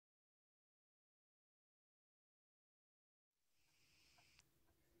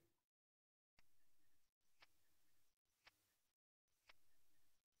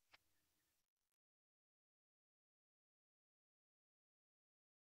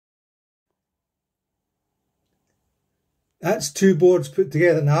That's two boards put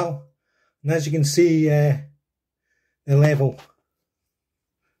together now, and as you can see, they're level.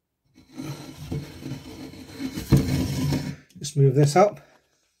 Just move this up.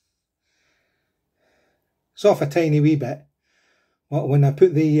 It's off a tiny wee bit, but when I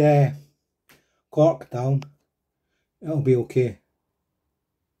put the cork down, it'll be okay.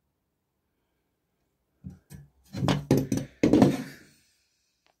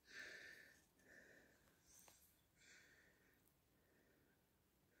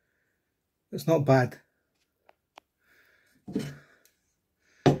 It's not bad.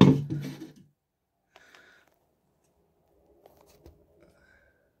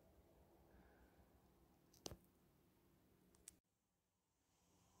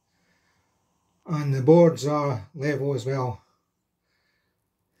 And the boards are level as well.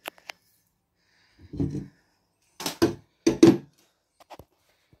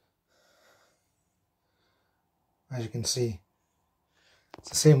 As you can see, it's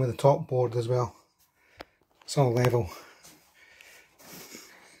the same with the top board as well. It's all level.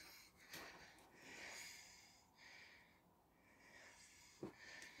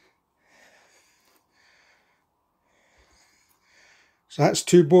 So that's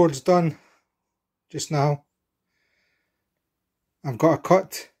two boards done just now. I've got to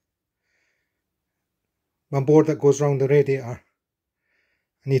cut my board that goes around the radiator.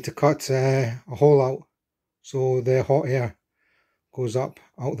 I need to cut a hole out so the hot air goes up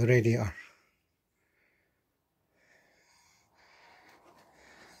out the radiator.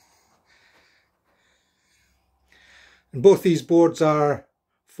 And both these boards are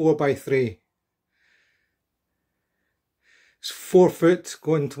 4x3. It's 4 foot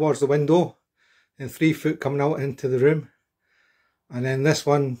going towards the window and 3 foot coming out into the room. And then this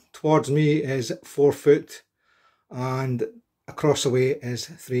one towards me is 4 foot and across the way is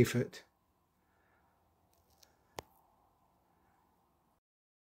 3 foot.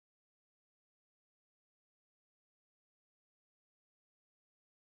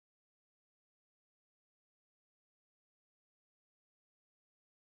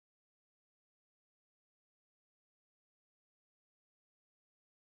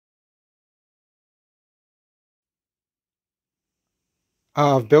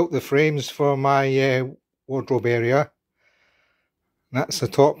 I've built the frames for my wardrobe area. That's the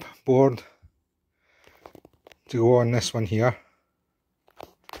top board to go on this one here.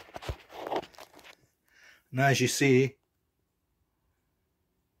 And as you see,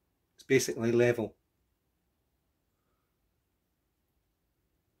 it's basically level.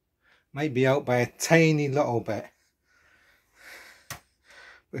 Might be out by a tiny little bit,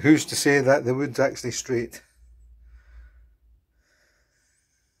 but who's to say that the wood's actually straight?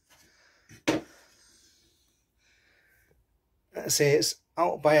 Let's say it's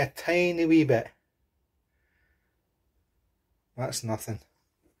out by a tiny wee bit. That's nothing.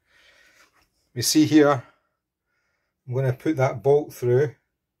 You see here, I'm going to put that bolt through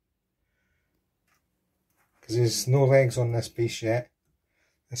because there's no legs on this piece yet.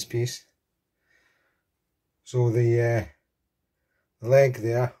 This piece. So the leg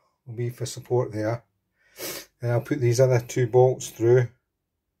there will be for support there. And I'll put these other two bolts through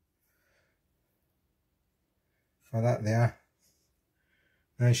for that there.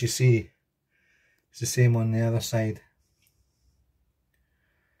 And as you see, it's the same on the other side.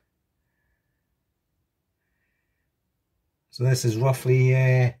 So this is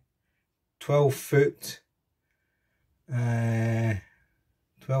roughly 12 foot, 12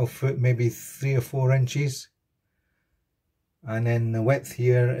 foot, maybe 3 or 4 inches. And then the width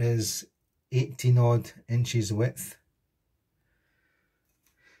here is 18 odd inches width.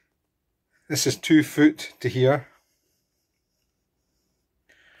 This is 2 foot to here.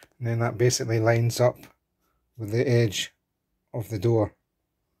 And then that basically lines up with the edge of the door.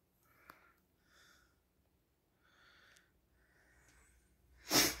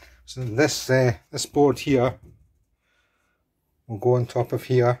 So this board here will go on top of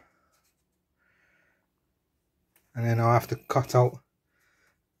here, and then I'll have to cut out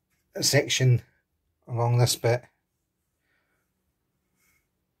a section along this bit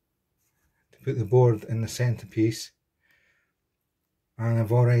to put the board in the centerpiece. And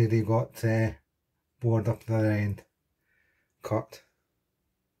I've already got board up the other end cut.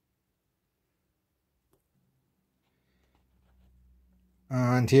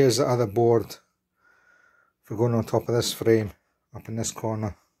 And here's the other board for going on top of this frame up in this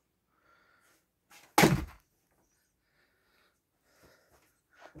corner.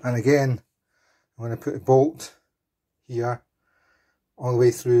 And again, I'm going to put a bolt here all the way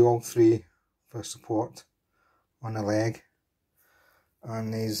through all three for support on the leg.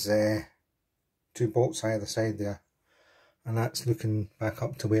 And these two bolts either side there. and that's looking back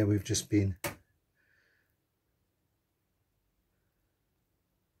up to where we've just been.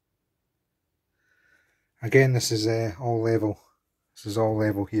 Again, this is all level. This is all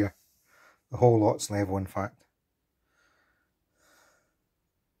level here. The whole lot's level, in fact.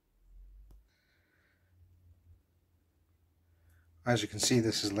 As you can see,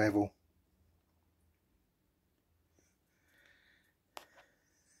 this is level.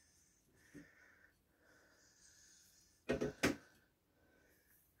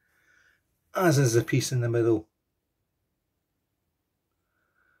 As is the piece in the middle.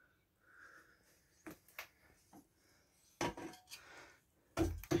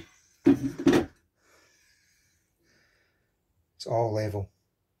 It's all level.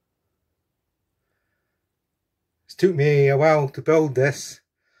 It took me a while to build this,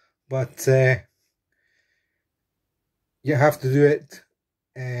 but you have to do it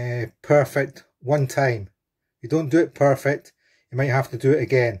perfect one time. If you don't do it perfect, you might have to do it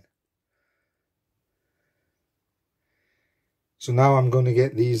again. So now I'm going to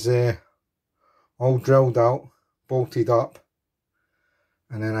get these all drilled out, bolted up,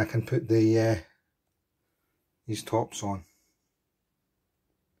 and then I can put the these tops on.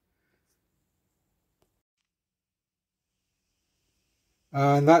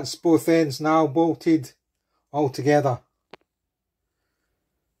 And that's both ends now bolted all together.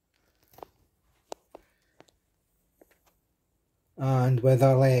 And with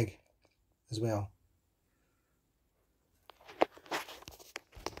our leg as well.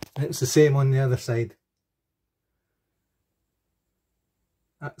 It's the same on the other side.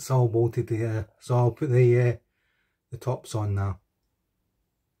 That's all bolted together. So I'll put the tops on now.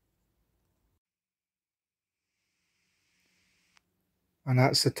 And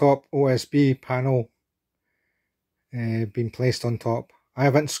that's the top OSB panel being placed on top. I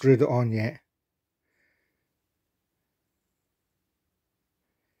haven't screwed it on yet.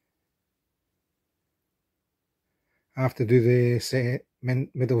 I have to do the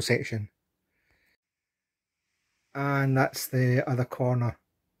middle section. And that's the other corner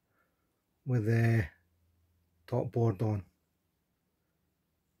with the top board on.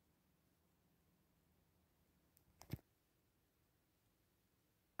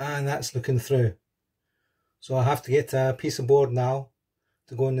 And that's looking through. So I have to get a piece of board now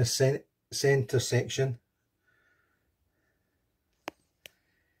to go in the centre section